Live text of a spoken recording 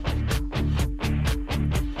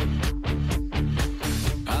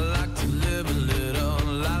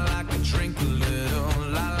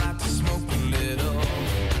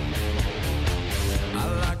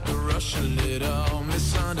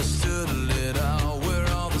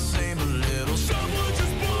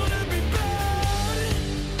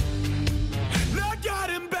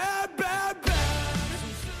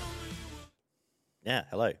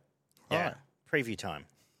Preview time.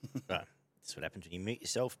 Right. That's what happens when you mute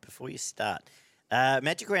yourself before you start.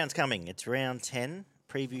 Magic Round's coming. It's round 10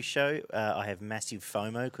 preview show. I have massive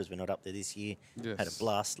FOMO because we're not up there this year. Yes. Had a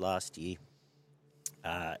blast last year.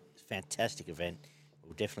 Fantastic event.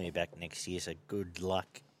 We'll definitely be back next year, so good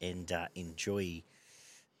luck and enjoy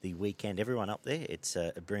the weekend. Everyone up there, it's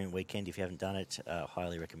a brilliant weekend. If you haven't done it,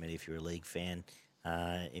 highly recommend it if you're a league fan.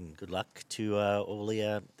 And good luck to all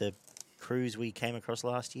the crews we came across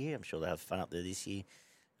last year. I'm sure they'll have fun up there this year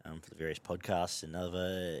for the various podcasts and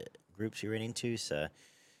other groups you ran into. So,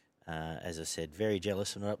 as I said, very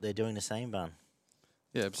jealous I'm not up there doing the same, Bun.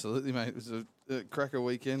 Yeah, absolutely, mate. It was a cracker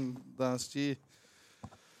weekend last year.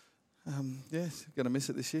 Yeah, going to miss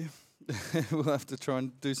it this year. We'll have to try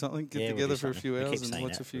and do something, get together for a few hours and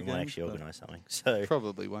watch a few games. We'll actually organise something. So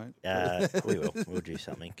probably won't. We will. We'll do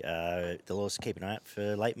something. They'll also keep an eye out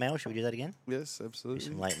for late mail. Should we do that again? Yes, absolutely. Do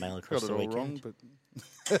some late mail across the weekend. Got it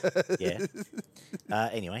all wrong, but... yeah.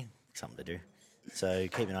 Anyway, something to do. So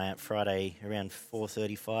keep an eye out Friday around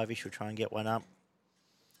 4:35ish. We'll try and get one up.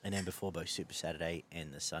 And then before both Super Saturday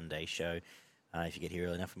and the Sunday show, if you get here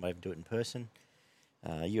early enough, we might even do it in person.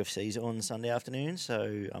 UFC's on Sunday afternoon,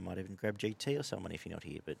 so I might even grab GT or someone if you're not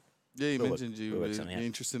here. But yeah, you mentioned you were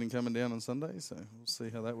interested in coming down on Sunday, so we'll see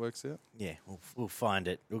how that works out. Yeah, we'll find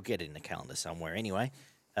it. We'll get it in the calendar somewhere anyway.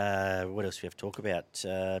 What else do we have to talk about?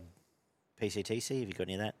 PCTC, have you got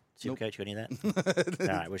any of that? Supercoach, you got any of that? All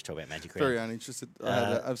right, we'll just talk about Magic Round. Very uninterested. I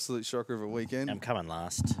had an absolute shocker of a weekend. I'm coming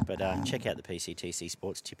last, but check out the PCTC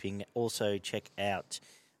Sports Tipping. Also check out,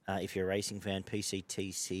 if you're a racing fan,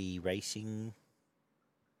 PCTC Racing.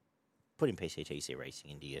 Put in PCTC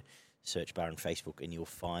Racing into your search bar on Facebook and you'll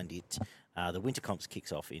find it. The Winter Dash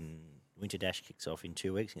kicks off in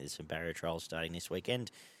 2 weeks. There's some barrier trials starting this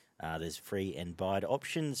weekend. There's free and bide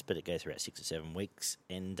options, but it goes for about 6 or 7 weeks.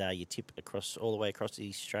 And you tip all the way across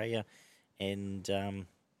Australia, and the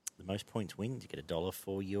most points win. You get $1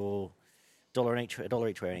 for your $1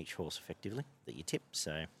 each way on each horse, effectively, that you tip.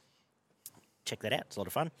 So check that out. It's a lot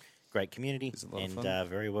of fun. Great community, and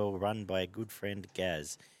very well run by a good friend,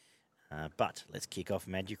 Gaz. But let's kick off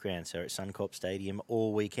Magic Round. So at Suncorp Stadium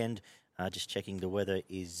all weekend. Just checking the weather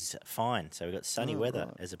is fine. So we've got sunny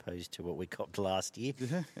weather as opposed to what we copped last year.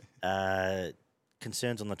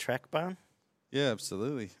 Concerns on the track, Barn? Yeah,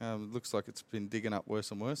 absolutely. Looks like it's been digging up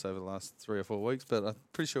worse and worse over the last 3 or 4 weeks, but I'm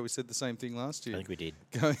pretty sure we said the same thing last year. I think we did.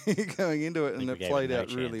 Going into it, and it played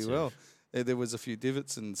out really well. There was a few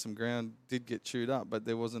divots and some ground did get chewed up, but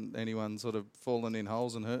there wasn't anyone sort of falling in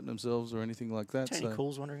holes and hurting themselves or anything like that. Tony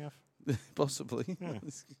Cool's wandering off? Possibly.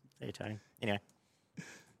 Hey, Tony. Anyway.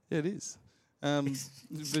 Yeah, it is.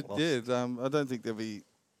 But yeah, I don't think there'll be...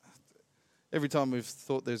 Every time we've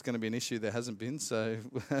thought there's going to be an issue, there hasn't been. So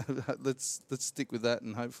let's stick with that,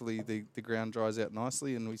 and hopefully the ground dries out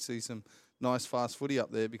nicely and we see some nice fast footy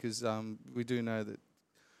up there, because we do know that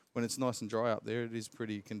when it's nice and dry up there, it is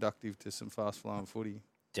pretty conductive to some fast flowing footy.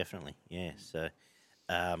 Definitely, yeah. So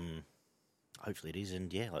hopefully it is,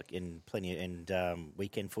 and yeah, like in plenty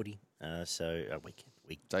weekend footy.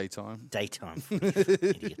 Daytime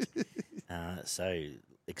idiot. So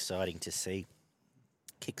exciting to see.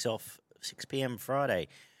 Kicks off 6 p.m. Friday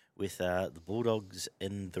with the Bulldogs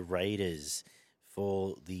and the Raiders.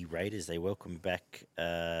 For the Raiders, they welcome back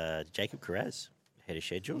Jacob Carraz ahead of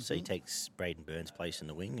schedule. So he takes Braden Burns' place in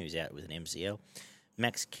the wing, who's out with an MCL.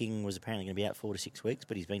 Max King was apparently going to be out 4 to 6 weeks,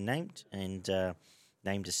 but he's been named to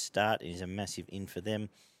start, and is a massive in for them,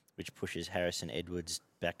 which pushes Harrison Edwards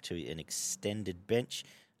back to an extended bench.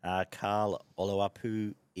 Carl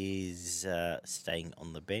Oloapu is staying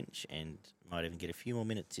on the bench and might even get a few more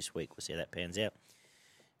minutes this week. We'll see how that pans out.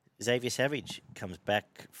 Xavier Savage comes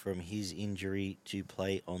back from his injury to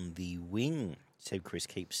play on the wing. Seb Chris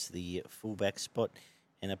keeps the fullback spot.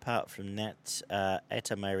 And apart from that,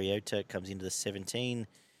 Ata Mariota comes into the 17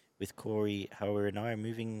 with Corey Hawaranai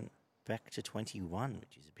moving back to 21,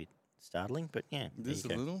 which is a bit startling, but yeah. Just a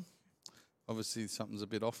little. Obviously, something's a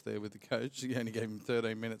bit off there with the coach. He only gave him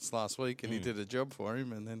 13 minutes last week, and he did a job for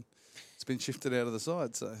him, and then it's been shifted out of the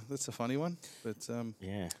side. So that's a funny one. But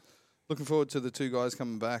yeah, looking forward to the two guys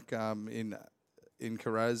coming back in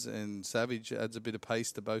Carraz and Savage. Adds a bit of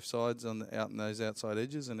pace to both sides out in those outside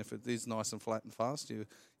edges, and if it is nice and flat and fast, you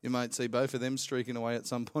might see both of them streaking away at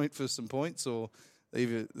some point for some points, or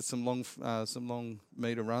either some long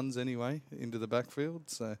metre runs anyway into the backfield.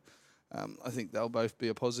 So I think they'll both be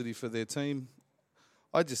a positive for their team.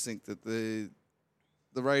 I just think that the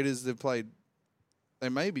Raiders, they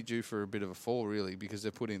may be due for a bit of a fall, really, because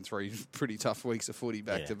they've put in 3 pretty tough weeks of footy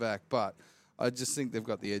back to back. But I just think they've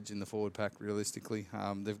got the edge in the forward pack, realistically.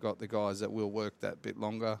 They've got the guys that will work that bit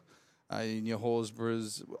longer. in your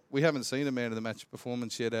Horsburghs. We haven't seen a man of the match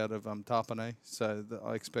performance yet out of Tarpanay, so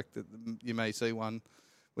I expect that you may see one.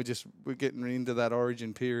 We're getting into that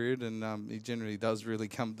origin period, and he generally does really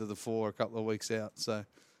come to the fore a couple of weeks out. So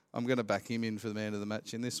I'm going to back him in for the man of the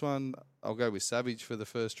match in this one. I'll go with Savage for the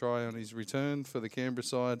first try on his return for the Canberra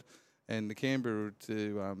side, and the Canberra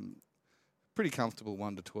to pretty comfortable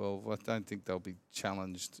 1-12. I don't think they'll be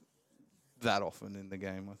challenged that often in the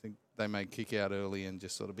game. I think they may kick out early and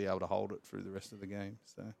just sort of be able to hold it through the rest of the game.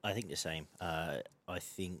 So I think the same. I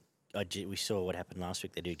think we saw what happened last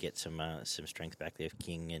week. They do get some strength back there.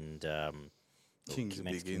 King and King's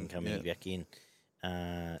Max King coming back in.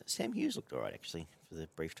 Sam Hughes looked all right actually for the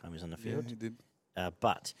brief time he was on the field. Yeah, he did.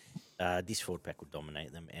 But this forward pack will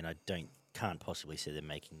dominate them, and I can't possibly see them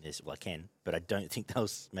making this. Well, I can, but I don't think they'll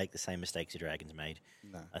make the same mistakes the Dragons made.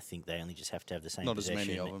 No. I think they only just have to have the same Not as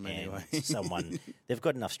possession. many of them anyway. They've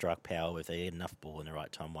got enough strike power. If they get enough ball in the right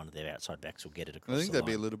time, one of their outside backs will get it across I think the they'd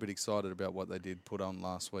be a line. little bit excited about what they did put on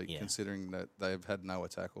last week, considering that they've had no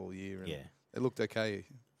attack all year. And it looked okay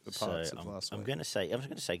for parts of last week. I'm going to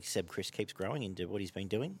say Seb Chris keeps growing into what he's been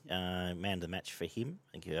doing. Man of the match for him.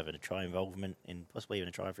 I think he'll have a try involvement and possibly even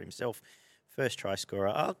a try for himself. First try scorer.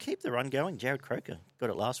 I'll keep the run going. Jared Croker got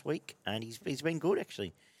it last week, and he's been good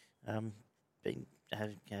actually.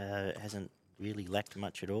 Hasn't really lacked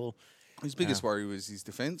much at all. His biggest worry was his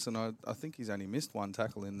defence, and I think he's only missed one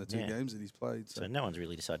tackle in the two games that he's played. So no one's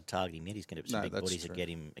really decided to target him yet. He's going to have some big bodies to get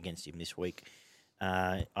him against him this week.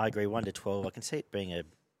 I agree. 1-12. I can see it being a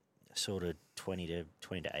sort of 20 to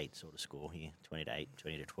 8 sort of score here. 20 to 8,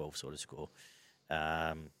 20 to 12 sort of score.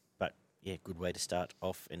 But yeah, good way to start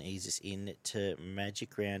off and ease us in to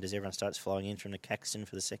Magic Round as everyone starts flying in from the Caxton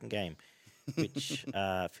for the second game, which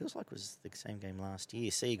feels like was the same game last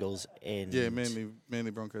year. Seagulls and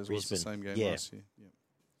Manly Broncos Brisbane. was the same game last year. Yeah.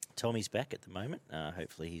 Tommy's back at the moment.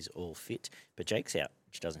 Hopefully he's all fit, but Jake's out,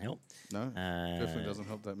 which doesn't help. No, definitely doesn't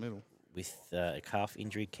help that middle. With a calf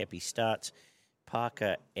injury, Kepi starts.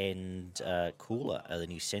 Parker and Cooler are the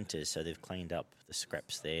new centres, so they've cleaned up the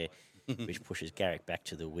scraps there, which pushes Garrick back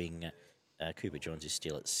to the wing. Cooper Johns is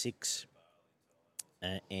still at 6.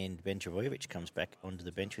 And Ben Travojevic comes back onto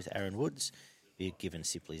the bench with Aaron Woods, given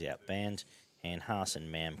Sipley's out banned. And Haas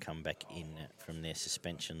and Mam come back in from their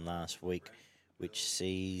suspension last week, which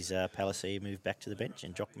sees Palacia move back to the bench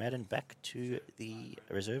and Jock Madden back to the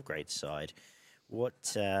reserve grade side.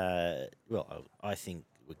 I think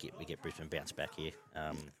we get Brisbane bounce back here.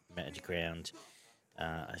 Magic Round.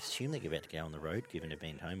 I assume they're about to go on the road, given they've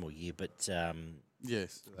been home all year. But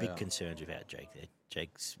yes, big concerns about Jake there.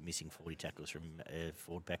 Jake's missing 40 tackles from a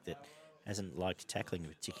forward back that hasn't liked tackling a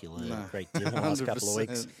great deal in the last couple of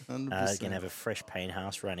weeks. Going to have a fresh Payne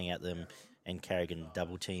Haas running at them and Carrigan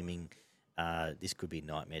double teaming. This could be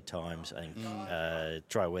nightmare times. I think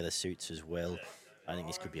dry weather suits as well. I think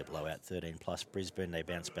this could be a blowout. 13 plus Brisbane. They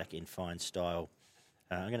bounce back in fine style.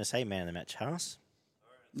 I'm going to say man of the match Haas.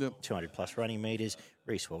 Yep. 200 plus running metres.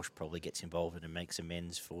 Reece Walsh probably gets involved and makes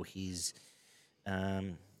amends for his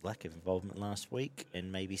lack of involvement last week,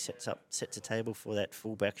 and maybe sets a table for that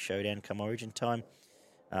fullback showdown come Origin time.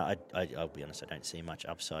 I'll be honest, I don't see much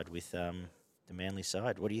upside with the Manly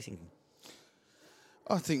side. What do you think?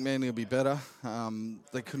 I think Manly will be better.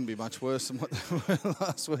 They couldn't be much worse than what they were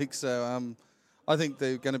last week. So I think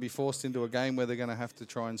they're going to be forced into a game where they're going to have to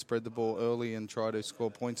try and spread the ball early and try to score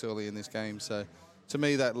points early in this game. So to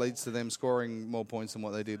me, that leads to them scoring more points than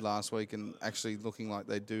what they did last week and actually looking like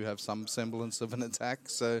they do have some semblance of an attack.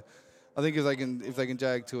 So I think if they can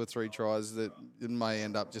jag 2 or 3 tries, that it may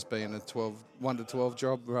end up just being a 1-12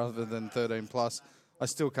 job rather than 13 plus. I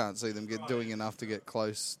still can't see them doing enough to get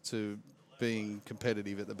close to being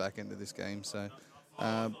competitive at the back end of this game. So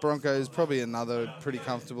Broncos probably another pretty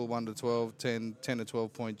comfortable 1-12, 10 to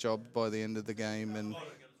 12 point job by the end of the game, and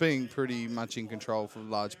being pretty much in control for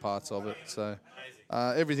large parts of it. So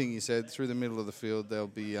everything you said, through the middle of the field, they'll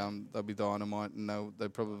be dynamite, and they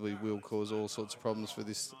probably will cause all sorts of problems for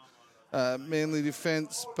this Manly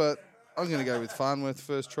defence. But I'm going to go with Farnworth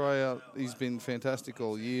first try out. He's been fantastic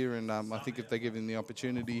all year, and I think if they give him the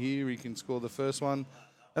opportunity here, he can score the first one.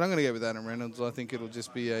 And I'm going to go with Adam Reynolds. I think it'll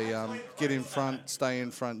just be a get in front, stay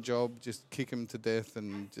in front job, just kick them to death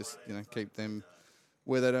and just keep them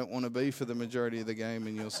where they don't want to be for the majority of the game,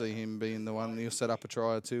 and you'll see him being the one. He'll set up a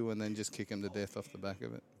try or two and then just kick him to death off the back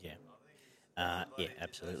of it. Yeah,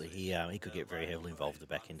 absolutely. He could get very heavily involved at the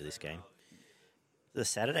back end of this game. The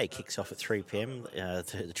Saturday kicks off at 3 p.m,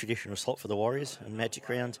 the traditional slot for the Warriors in Magic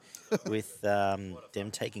Round, with them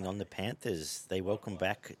taking on the Panthers. They welcome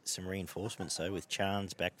back some reinforcements, though, with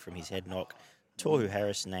Charns back from his head knock, Tohu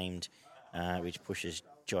Harris named, which pushes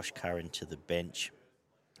Josh Curran to the bench.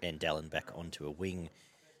 and Dallin back onto a wing.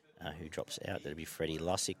 Who drops out? That'll be Freddie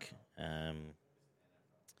Lussick.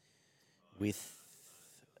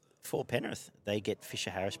 For Penrith, they get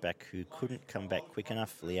Fisher Harris back, who couldn't come back quick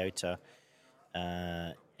enough. Leota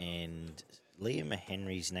and Liam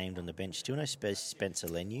Henry's named on the bench. Still no Spencer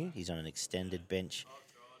Leniu. He's on an extended bench.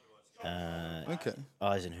 Okay.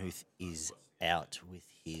 Eisenhuth is out with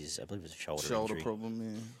his, I believe it was a shoulder injury.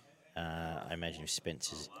 Problem, yeah. I imagine if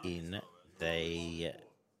Spencer's in, they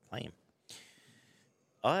play him.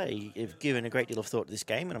 I have given a great deal of thought to this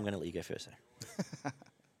game, and I'm going to let you go first.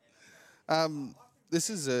 This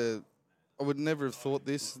is I would never have thought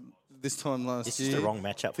this time last year. This is the wrong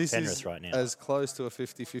matchup for Penrith right now. As close to a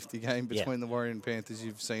 50-50 game between the Warrior and Panthers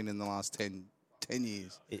you've seen in the last 10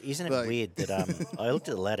 years. Isn't it weird that I looked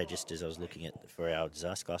at the ladder just as I was looking at for our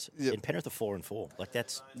disaster class, and Penrith are 4-4. Like,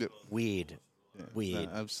 that's weird. Yeah,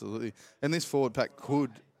 weird. No, absolutely. And this forward pack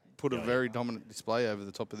could put a very dominant display over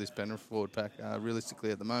the top of this Penrith forward pack.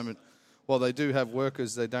 Realistically, at the moment, while they do have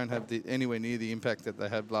workers, they don't have anywhere near the impact that they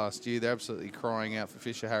had last year. They're absolutely crying out for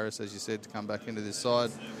Fisher Harris, as you said, to come back into this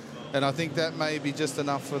side. And I think that may be just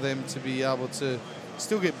enough for them to be able to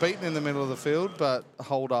still get beaten in the middle of the field, but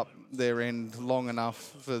hold up their end long enough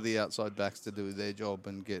for the outside backs to do their job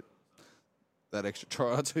and get that extra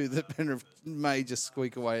try or two that Penrith may just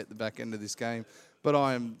squeak away at the back end of this game. But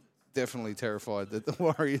I am definitely terrified that the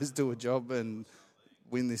Warriors do a job and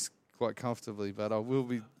win this quite comfortably. But I will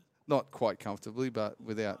be not quite comfortably, but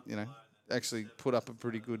without, actually put up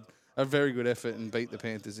a very good effort and beat the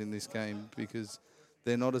Panthers in this game, because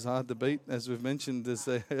they're not as hard to beat, as we've mentioned, as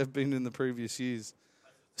they have been in the previous years.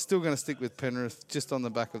 Still going to stick with Penrith, just on the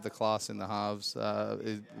back of the class in the halves,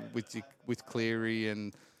 with Cleary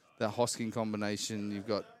and the Hosking combination. You've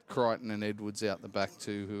got Crichton and Edwards out the back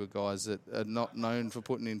too, who are guys that are not known for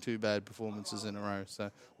putting in two bad performances in a row.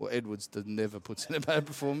 So, Edwards never puts in a bad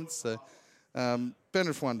performance. So,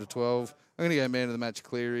 Penrith 1-12. I'm going to go man of the match,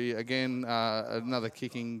 Cleary. Again, another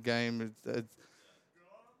kicking game.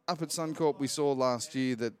 Up at Suncorp, we saw last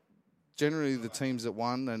year that generally the teams that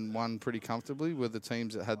won pretty comfortably were the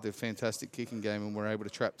teams that had the fantastic kicking game and were able to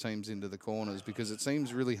trap teams into the corners, because it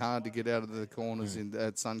seems really hard to get out of the corners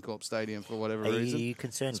at Suncorp Stadium for whatever reason. Are you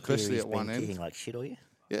concerned especially at one end? Kicking like shit, are you?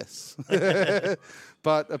 Yes.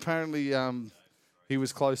 But apparently he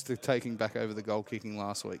was close to taking back over the goal kicking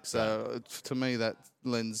last week. So to me, that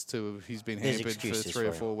lends to he's been hampered for 3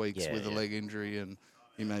 or 4 weeks with a leg injury, and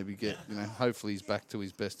he maybe hopefully he's back to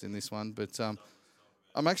his best in this one. But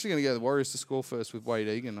I'm actually going to go the Warriors to score first with Wade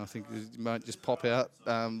Egan. I think he might just pop out.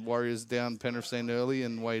 Warriors down Penrith's end early,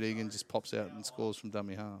 and Wade Egan just pops out and scores from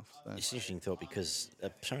dummy half. So. It's an interesting thought, because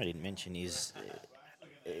something I didn't mention is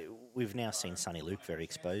we've now seen Sonny Luke very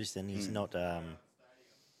exposed, and he's not the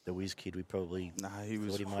whiz kid we probably he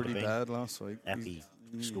was thought he might have pretty been. bad last week. Appy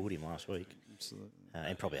scored him last week. Absolutely.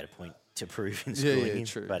 And probably had a point to prove in scoring him.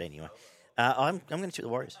 True. But anyway, I'm going to choose the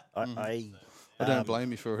Warriors. I don't blame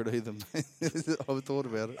you for it either, mate. I've thought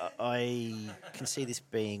about it. I can see this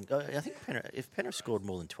being... I think if Penrith scored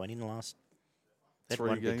more than 20 in the last...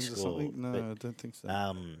 3 games or something? No, I don't think so.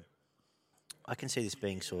 I can see this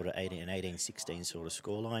being sort of 18-16 sort of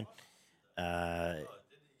scoreline.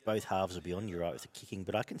 Both halves will be on, you're right, with the kicking,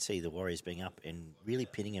 but I can see the Warriors being up and really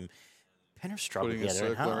pinning them. Penrith struggled together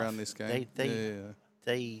in half. Putting a circle around this game.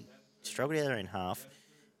 They struggled together in half.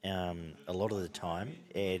 A lot of the time,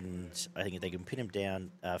 and I think if they can pin him down,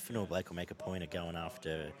 Fanua Blake will make a point of going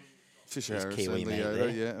after Fisher his Harris Kiwi and mate Leota, there.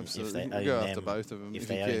 yeah, absolutely. If they go own after both of them. If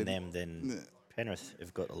they own them, then Penrith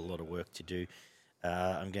have got a lot of work to do.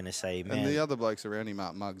 I'm going to say, man. And the other blokes around him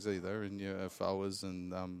aren't mugs either, and Fowers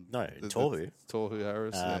and Tohu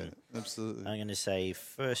Harris, absolutely. I'm going to say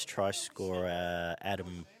first try scorer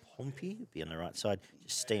Adam Pompey will be on the right side,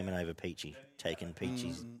 just steaming over Peachy, taking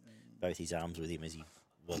Peachy's both his arms with him as he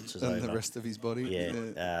waltzes and over. the rest of his body.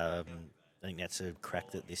 Yeah. I think that's a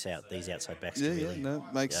crack that these outside backs can really...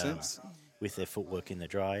 makes sense. With their footwork in the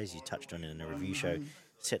dry, as you touched on it in the review show,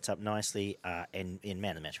 sets up nicely. And in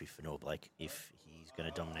man of the match with Fanua Blake, if he's going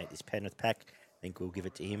to dominate this Penrith pack, I think we'll give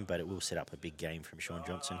it to him, but it will set up a big game from Sean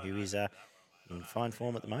Johnson, who is in fine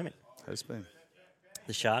form at the moment. Has been.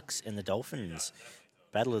 The Sharks and the Dolphins,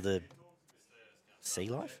 battle of the sea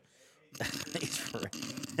life.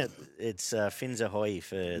 It's Fins Ahoy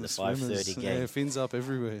for the 5:30 game. Yeah, fins up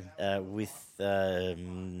everywhere. With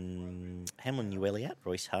Hamlin Ueli out,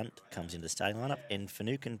 Royce Hunt comes into the starting lineup, and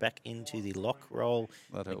Finucane back into the lock role.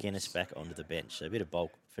 McGuinness back onto the bench. So a bit of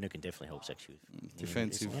bulk. Finucane definitely helps actually.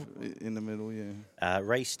 Defensive in the middle, yeah.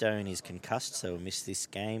 Ray Stone is concussed, so he'll miss this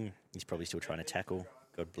game. He's probably still trying to tackle.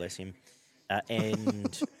 God bless him.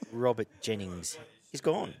 And Robert Jennings is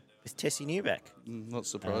gone. with Tessie New back. Not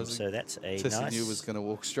surprising. So that's a Tessie nice... New was going to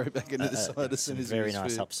walk straight back into the side as soon as he very was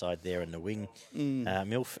nice fit. upside there in the wing.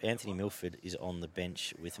 Anthony Milford is on the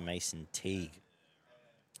bench with Mason Teague.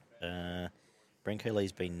 Branko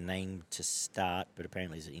Lee's been named to start, but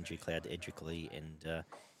apparently there's an injury cloud to Edrick and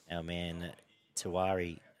our man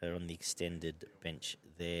Tawari are on the extended bench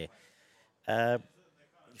there. You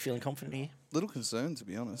feeling confident here? Little concerned, to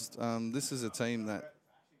be honest. This is a team that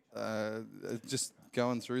just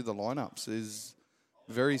going through the lineups is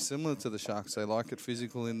very similar to the Sharks. They like it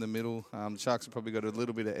physical in the middle. The Sharks have probably got a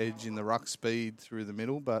little bit of edge in the ruck speed through the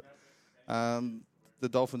middle, but the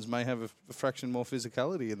Dolphins may have a fraction more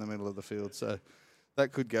physicality in the middle of the field. So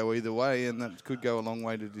that could go either way, and that could go a long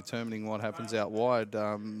way to determining what happens out wide.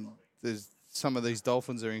 There's some of these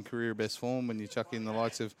Dolphins are in career best form when you chuck in the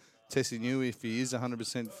likes of Tessie New, if he is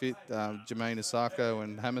 100% fit, Jermaine Asako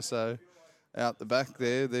and Hamaso out the back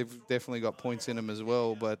there. They've definitely got points in them as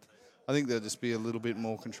well, but I think they'll just be a little bit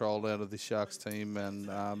more controlled out of this Sharks team. And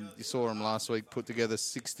you saw them last week put together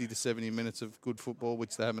 60 to 70 minutes of good football,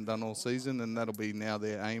 which they haven't done all season, and that'll be now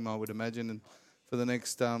their aim, I would imagine, and for the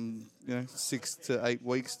next 6 to 8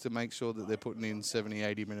 weeks to make sure that they're putting in 70,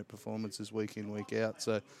 80-minute performances week in, week out.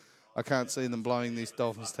 So I can't see them blowing this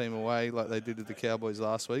Dolphins team away like they did with the Cowboys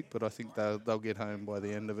last week, but I think they'll get home by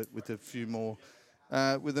the end of it with a few more,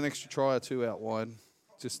 with an extra try or two out wide,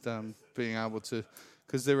 just being able to,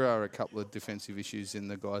 because there are a couple of defensive issues in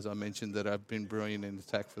the guys I mentioned that have been brilliant in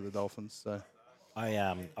attack for the Dolphins. So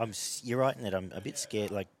you're right in that I'm a bit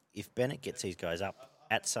scared. Like if Bennett gets these guys up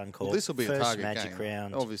at Suncorp, this will be first a target Magic game,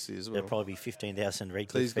 Round, obviously as well. There'll probably be 15,000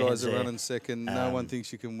 Redcliffe These fans guys are there. running second. No one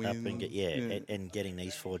thinks you can win. And getting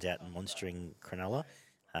these forwards out and monstering Cronulla,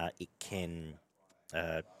 it can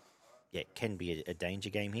be a danger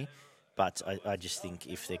game here. But I just think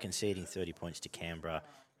if they're conceding 30 points to Canberra,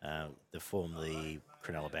 the form the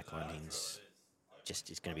Cronulla backline is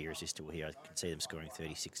going to be irresistible here. I can see them scoring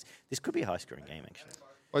 36. This could be a high-scoring game, actually.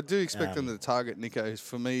 I do expect them to target Nico.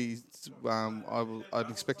 For me, I'm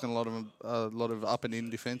expecting a lot of up and in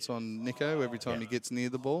defence on Nico every time he gets near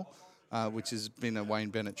the ball, which has been a Wayne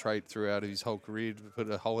Bennett trait throughout his whole career to put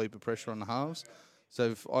a whole heap of pressure on the halves.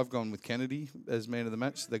 So I've gone with Kennedy as man of the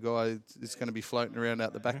match. The guy is going to be floating around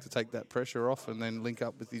out the back to take that pressure off and then link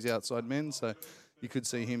up with his outside men. So you could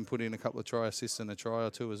see him put in a couple of try assists and a try or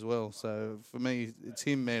two as well. So for me, it's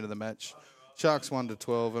him man of the match. Sharks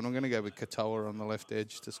 1-12, and I'm going to go with Katoa on the left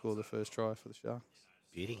edge to score the first try for the Sharks.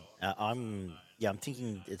 Beauty. I'm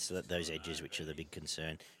thinking it's those edges which are the big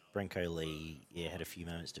concern. Branko Lee, had a few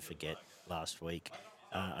moments to forget last week.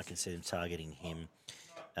 I can see them targeting him.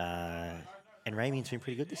 And Ramien's been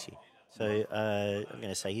pretty good this year. So I'm going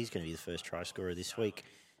to say he's going to be the first try scorer this week.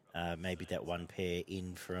 Maybe that one pair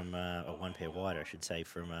in from, or one pair wide, I should say,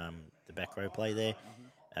 from the back row play there.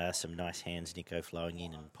 Some nice hands, Nico flowing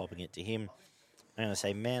in and popping it to him. I'm going to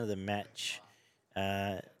say man of the match.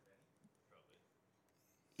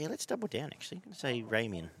 Let's double down, actually. I'm going to say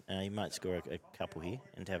Ramien. He might score a couple here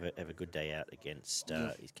and have a good day out against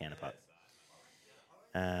his counterpart.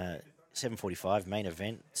 7:45, main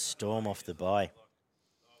event. Storm off the bye.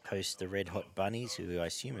 Host the Red Hot Bunnies, who I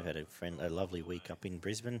assume have had a lovely week up in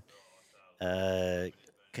Brisbane.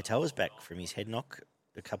 Katoa's back from his head knock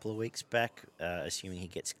a couple of weeks back, assuming he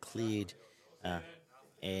gets cleared.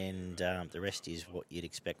 And the rest is what you'd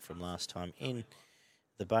expect from last time in.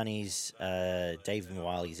 The Bunnies, David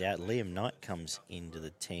Wiley's out. Liam Knight comes into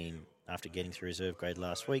the team after getting through reserve grade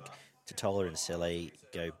last week. Totola and Sele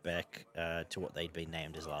go back to what they'd been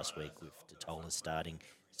named as last week, with Totola starting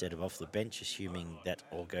instead of off the bench, assuming that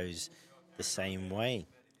all goes the same way.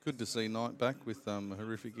 Good to see Knight back with a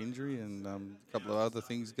horrific injury and a couple of other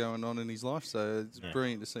things going on in his life. So it's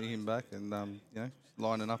brilliant to see him back and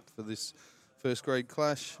lining up for this first grade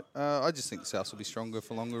clash. I just think Souths will be stronger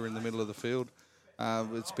for longer in the middle of the field.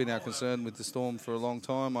 It's been our concern with the Storm for a long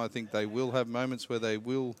time. I think they will have moments where they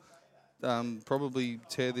will probably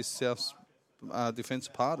tear this Souths defence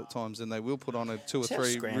apart at times, and they will put on two or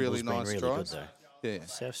three really nice tries. Yeah,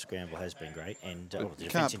 South Scramble has been great, and the you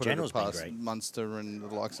defence can't in put general it has past been great. Munster and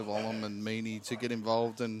the likes of Olam and Meany to get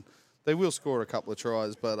involved, and they will score a couple of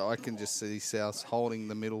tries, but I can just see South holding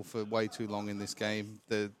the middle for way too long in this game.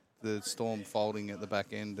 The Storm folding at the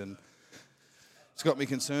back end, and it's got me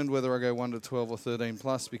concerned whether I go 1-12 or 13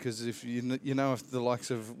 plus, because if if the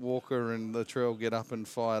likes of Walker and Latrell get up and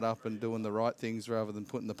fired up and doing the right things rather than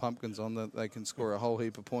putting the pumpkins on, that they can score a whole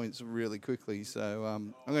heap of points really quickly. So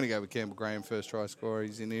I'm going to go with Campbell Graham, first try scorer.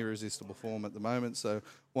 He's in irresistible form at the moment, so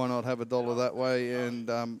why not have $1 that way? And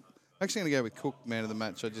actually going to go with Cook, man of the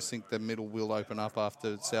match. I just think the middle will open up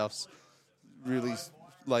after South's really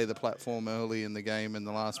lay the platform early in the game, and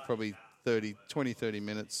the last probably 30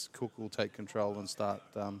 minutes, Cook will take control and start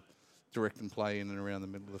directing play in and around the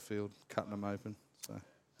middle of the field, cutting them open. So.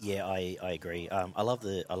 Yeah, I agree. I love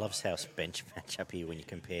South's bench matchup here when you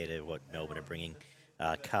compare to what Melbourne are bringing.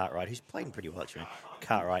 Cartwright, who's playing pretty well actually.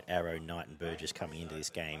 Cartwright, Arrow, Knight, and Burgess coming into this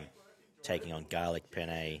game, taking on Garlic,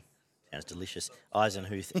 Penne. Sounds delicious.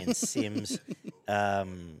 Eisenhuth and Sims.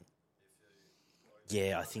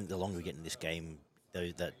 Yeah, I think the longer we get in this game, though,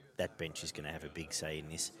 that bench is going to have a big say in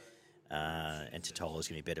this. And Totola's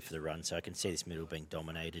going to be better for the run, so I can see this middle being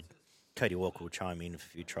dominated. Cody Walker will chime in with a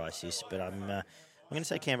few try assists, but I'm going to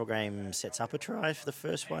say Campbell Graham sets up a try for the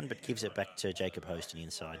first one, but gives it back to Jacob Hostin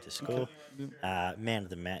inside to score. Okay. Man of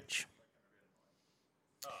the match.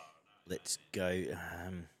 Let's go.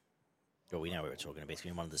 Well, we know where we're talking about. It's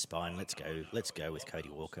been one of the spine. Let's go with Cody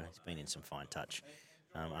Walker. He's been in some fine touch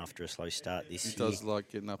after a slow start this year. He does like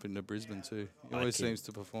getting up into Brisbane too. He always seems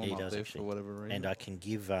to perform up there for whatever reason. And I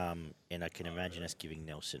can imagine us giving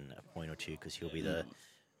Nelson a point or two because he'll be the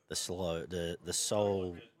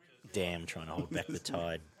sole dam trying to hold back the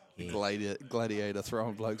tide. Gladiator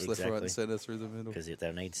throwing blokes left, right, and centre through the middle. Because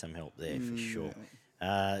they'll need some help there for sure.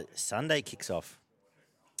 Sunday kicks off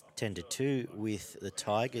 10-2 with the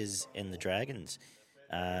Tigers and the Dragons.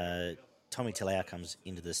 Tommy Talau comes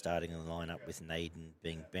into the starting lineup with Naden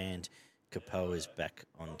being banned. Kapoa's back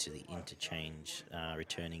onto the interchange,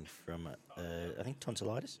 returning from, I think,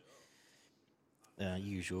 tonsillitis.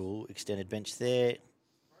 Usual extended bench there.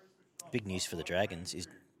 Big news for the Dragons is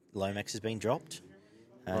Lomax has been dropped.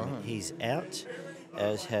 He's out,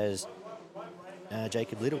 as has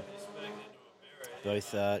Jacob Little.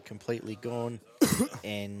 Both completely gone,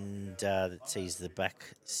 and that sees the back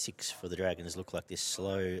six for the Dragons look like this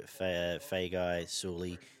slow Fagai,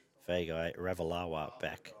 Sully, Fagai, Ravalawa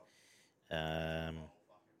back. And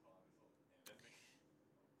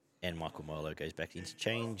Michael Molo goes back to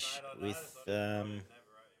interchange with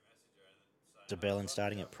DeBellin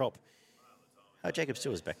starting at prop. Jacob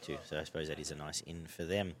Stewart's back too, so I suppose that is a nice in for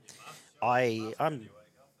them. I'm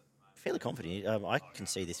fairly confident. I can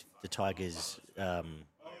see the Tigers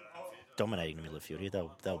dominating the middle of the field here.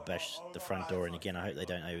 They'll bash the front door, and again, I hope they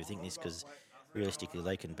don't overthink this because realistically,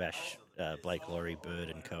 they can bash Blake Laurie, Bird,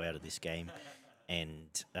 and co out of this game, and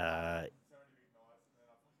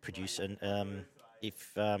produce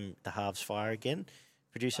if the halves fire again,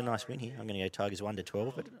 produce a nice win here. I'm going to go Tigers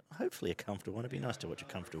 1-12, but hopefully a comfortable one. It'd be nice to watch a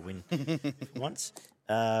comfortable win for once.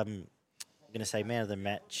 I'm going to say man of the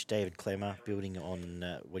match, David Clemmer, building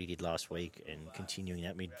on what he did last week and continuing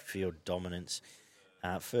that midfield dominance.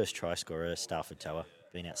 First try scorer, Stafford Tower,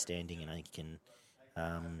 been outstanding, and I think he can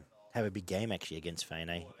have a big game actually against Faine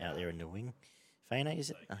out there in the wing. Faine, is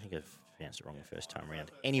it? I think I've pronounced it wrong the first time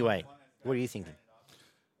around. Anyway, what are you thinking?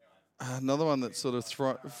 Another one that sort of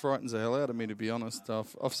frightens the hell out of me, to be honest.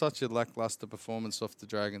 Off such a lacklustre performance off the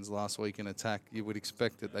Dragons last week in attack, you would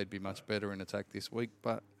expect that they'd be much better in attack this week,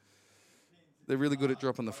 but they're really good at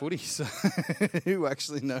dropping the footy, so who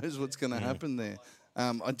actually knows what's going to happen there?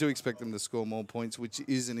 I do expect them to score more points, which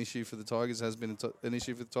is an issue for the Tigers, has been an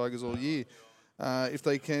issue for the Tigers all year. If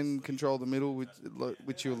they can control the middle,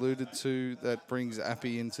 which you alluded to, that brings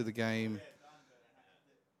Appy into the game.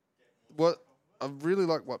 I really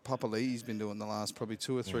like what Papali'i's been doing the last probably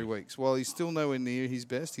 2 or 3 weeks. While he's still nowhere near his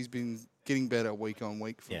best, he's been getting better week on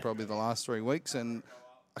week for probably the last 3 weeks, and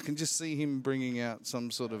I can just see him bringing out some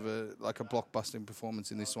sort of a blockbusting performance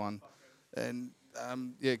in this one, and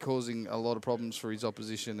causing a lot of problems for his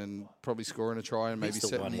opposition and probably scoring a try and maybe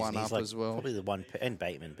setting one up as well. Probably the one, and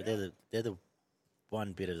Bateman, but they're the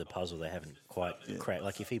one bit of the puzzle they haven't quite cracked.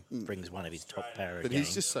 Like if he brings one of his top para, but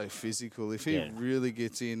he's just so physical. If he really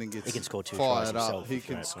gets in and gets he can score 2 fired tries up, he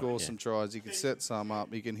can score some tries. He can set some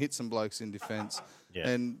up. He can hit some blokes in defence. Yeah.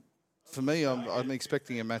 And for me, I'm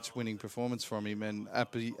expecting a match-winning performance from him. And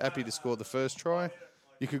Appy to score the first try.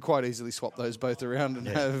 You could quite easily swap those both around and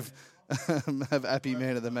have Appy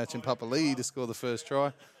man of the match and Papali'i to score the first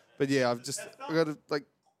try. But yeah, I've got to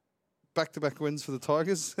back-to-back wins for the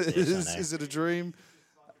Tigers. Yes, is it a dream?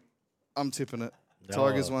 I'm tipping it.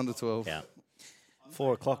 Tigers 1-12. Yeah.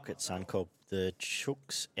 4 o'clock at Suncorp. The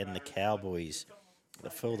Chooks and the Cowboys.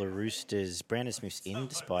 For the Roosters, Brandon Smith's in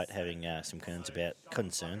despite having some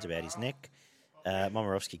concerns about his neck.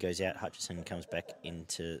 Momorowski goes out. Hutchison comes back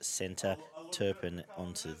into centre. Turpin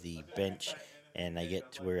onto the bench. And they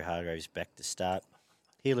get Wiri Hargroves back to start.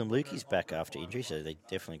 Heelan Lukey's back after injury, so they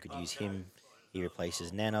definitely could use him. He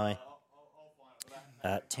replaces Nanai.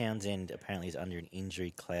 Townsend apparently is under an injury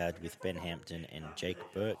cloud with Ben Hampton and Jake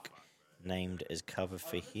Burke named as cover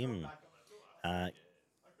for him.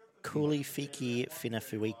 Kuli Fiki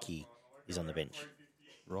Finafuiki is on the bench.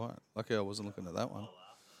 Right. Lucky I wasn't looking at that one.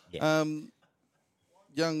 Yeah.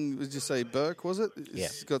 Young, did you say Burke, was it? Yeah.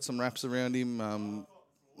 He's got some wraps around him.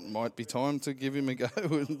 Might be time to give him a go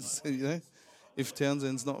and see, if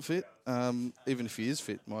Townsend's not fit. Even if he is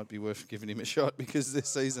fit, might be worth giving him a shot because this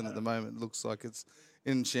season at the moment looks like it's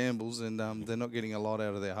in shambles and they're not getting a lot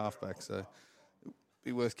out of their halfback. So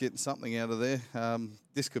be worth getting something out of there.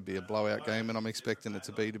 This could be a blowout game, and I'm expecting it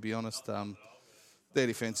to be honest. Their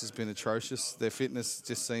defence has been atrocious. Their fitness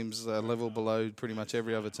just seems a level below pretty much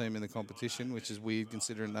every other team in the competition, which is weird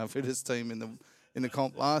considering they're the fittest team in the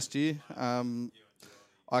comp last year.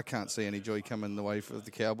 I can't see any joy coming the way for the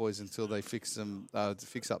Cowboys until they fix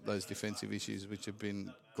up those defensive issues, which have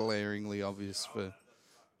been glaringly obvious for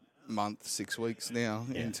month, 6 weeks now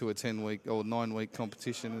into a 10-week or 9-week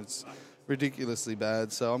competition. It's ridiculously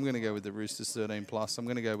bad. So I'm going to go with the Roosters 13+. I'm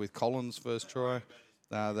going to go with Collins first try.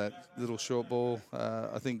 That little short ball.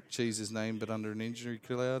 I think Cheese is named, but under an injury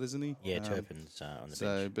cloud, isn't he? Yeah, Turpin's on the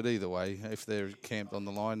bench. But either way, if they're camped on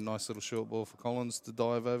the line, nice little short ball for Collins to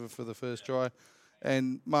dive over for the first try.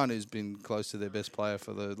 And Manu's been close to their best player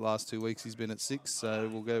for the last 2 weeks. He's been at 6, so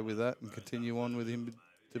we'll go with that and continue on with him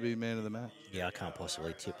to be man of the match. Yeah, I can't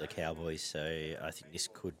possibly tip the Cowboys, so I think this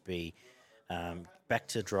could be back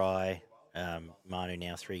to dry. Manu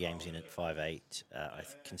now 3 games in at 5'8". I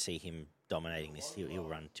can see him dominating this. He'll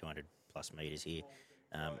run 200-plus metres here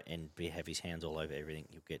and have his hands all over everything.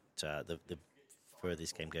 He'll get the further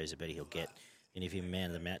this game goes, the better he'll get. And if he's man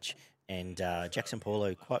of the match. And Jackson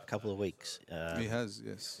Paulo, quite a couple of weeks. He has,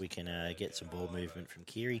 yes. We can get some ball movement from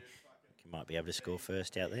Keary. He might be able to score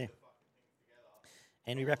first out there.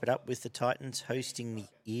 And we wrap it up with the Titans hosting the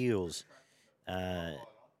Eels.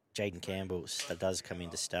 Jaden Campbell does come in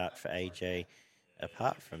to start for AJ.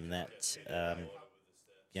 Apart from that,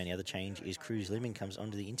 the only other change is Cruz Lemon comes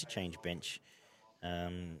onto the interchange bench.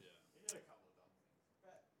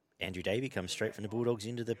 Andrew Davey comes straight from the Bulldogs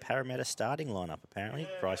into the Parramatta starting lineup, apparently.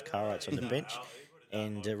 Bryce Cartwright's on the bench.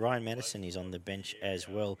 And Ryan Madison is on the bench as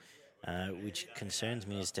well, which concerns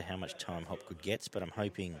me as to how much time Hopgood gets, but I'm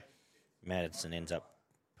hoping Madison ends up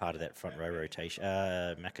part of that front row rotation.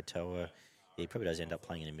 Makatoa, he probably does end up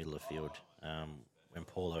playing in the middle of the field when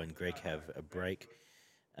Paulo and Greg have a break.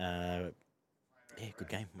 Good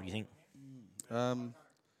game. What do you think?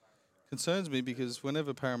 Concerns me because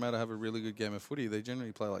whenever Parramatta have a really good game of footy, they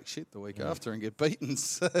generally play like shit the week after and get beaten.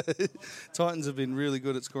 So Titans have been really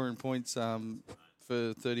good at scoring points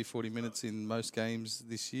for 30, 40 minutes in most games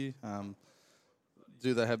this year.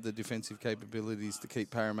 Do they have the defensive capabilities to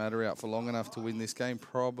keep Parramatta out for long enough to win this game?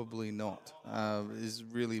 Probably not, is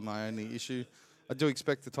really my only issue. I do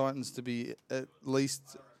expect the Titans to be at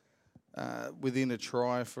least within a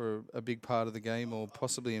try for a big part of the game or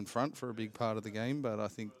possibly in front for a big part of the game, but I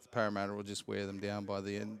think Parramatta will just wear them down by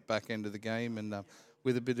the back end of the game, and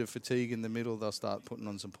with a bit of fatigue in the middle, they'll start putting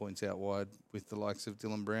on some points out wide with the likes of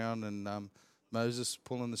Dylan Brown and Moses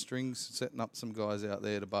pulling the strings, setting up some guys out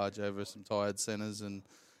there to barge over some tired centres and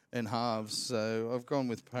halves. So I've gone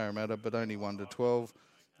with Parramatta, but only 1-12.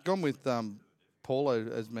 Gone with Paulo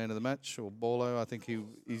as man of the match, or Borlo. I think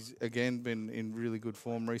he's again been in really good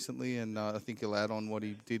form recently, and I think he'll add on what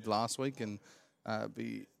he did last week and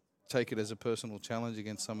take it as a personal challenge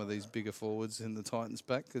against some of these bigger forwards in the Titans'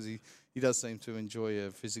 back, because he does seem to enjoy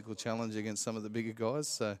a physical challenge against some of the bigger guys.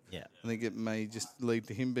 So yeah. I think it may just lead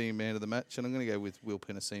to him being man of the match, and I'm going to go with Will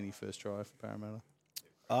Penasini first try for Parramatta.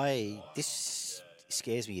 This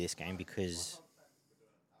scares me, this game, because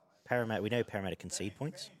we know Parramatta concede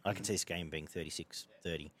points. I can see this game being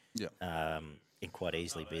 36-30. Yeah. It quite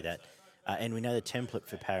easily be that. And we know the template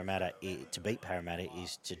for Parramatta to beat Parramatta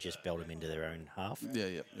is to just belt them into their own half.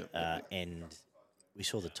 Yeah. And we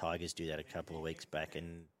saw the Tigers do that a couple of weeks back,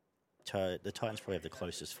 and the Titans probably have the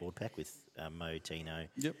closest forward pack with Mo, Tino.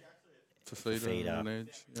 Yep. Fafita on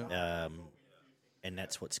edge. Yeah. And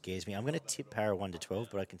that's what scares me. I'm going to tip Para 1-12,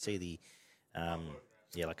 but I can see the,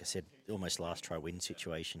 like I said, almost last try win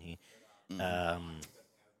situation here.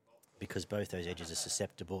 Because both those edges are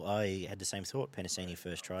susceptible. I had the same thought. Penasini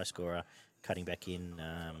first try scorer, cutting back in.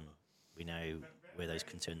 We know where those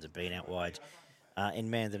concerns have been out wide. In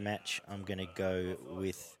man of the match, I'm going to go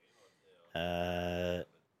with. I'm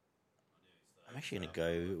actually going to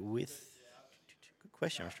go with. Good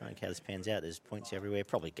question. I was trying to think how this pans out. There's points everywhere.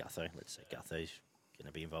 Probably Gutho. Let's say Gutho's going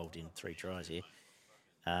to be involved in 3 tries here.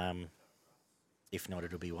 If not,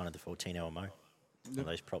 it'll be one of the Fortino or Mo. One of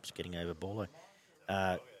those props getting over Borlo.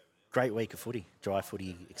 Great week of footy. Dry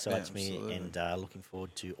footy excites me, and looking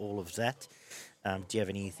forward to all of that. Do you have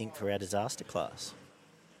anything for our disaster class?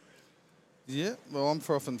 Yeah, well, I'm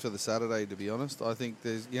frothing for the Saturday, to be honest. I think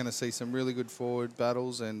there's going to see some really good forward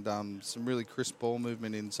battles and some really crisp ball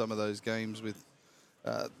movement in some of those games with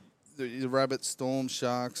the Rabbits, Storm,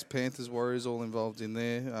 Sharks, Panthers, Warriors all involved in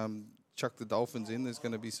there. Chuck the Dolphins in. There's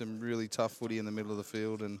going to be some really tough footy in the middle of the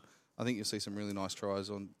field, and I think you'll see some really nice tries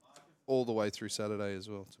on all the way through Saturday as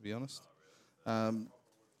well, to be honest.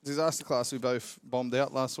 Disaster class, we both bombed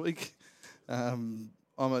out last week. I'm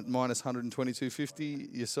at minus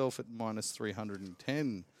 122.50, yourself at minus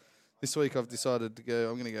 310. This week I've decided to go,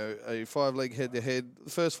 I'm going to go a 5-leg head-to-head.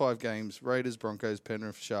 The first 5 games, Raiders, Broncos,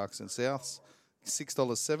 Penrith, Sharks and Souths.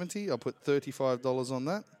 $6.70. I'll put $35 on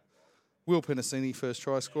that. Will Penasini, first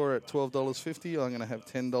try scorer at $12.50. I'm going to have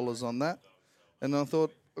 $10 on that. And I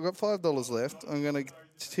thought, I've got $5 left. I'm going to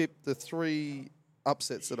tip the 3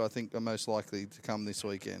 upsets that I think are most likely to come this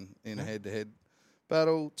weekend in a head-to-head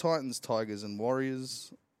battle. Titans, Tigers and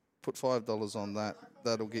Warriors. Put $5 on that.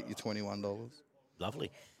 That'll get you $21.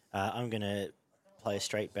 Lovely. I'm going to play a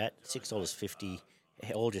straight bet, $6.50,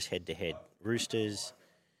 all just head-to-head. Roosters,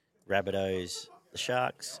 Rabbitohs, the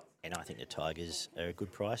Sharks, and I think the Tigers are a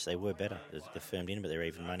good price. They were better. They're firmed in, but they're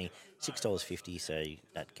even money. $6.50, so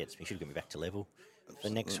that gets me, should get me back to level. For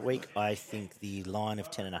next week, I think the line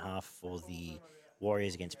of 10.5 for the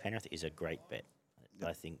Warriors against Penrith is a great bet.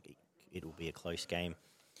 I think it will be a close game.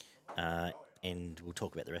 And we'll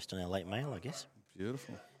talk about the rest on our late mail, I guess.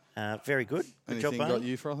 Beautiful. Very good. Good Anything job, Barney. got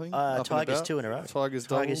you frothing? Tigers 2 in a row.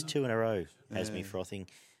 Tigers 2 in a row has me frothing.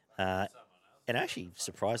 And actually,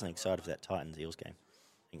 surprisingly excited for that Titans-Eels game.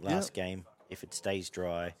 I think last game, if it stays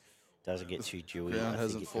dry, doesn't get too dewy, Ground I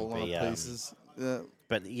hasn't think it can fallen be. to pieces. Yeah.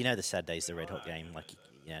 But the Saturday's the red hot game. Like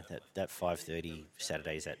that 5:30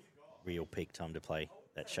 Saturday's that real peak time to play.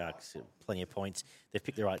 That Sharks, plenty of points. They've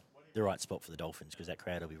picked the right spot for the Dolphins because that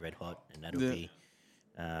crowd will be red hot and that'll be.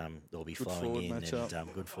 They'll be Good flowing in matchup.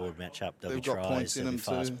 and good forward matchup. There'll They've be got points tries. in There'll be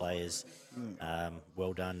them fast too. players.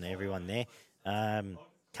 Well done, everyone there.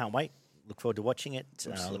 Can't wait. Look forward to watching it.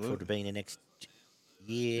 Look forward to being there next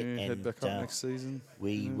year. And head back up next season.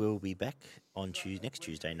 We will be back on next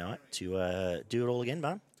Tuesday night to do it all again,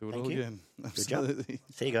 Barn. Do it Thank all you. again. Good job. Absolutely.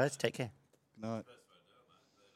 See you guys. Take care. Good night.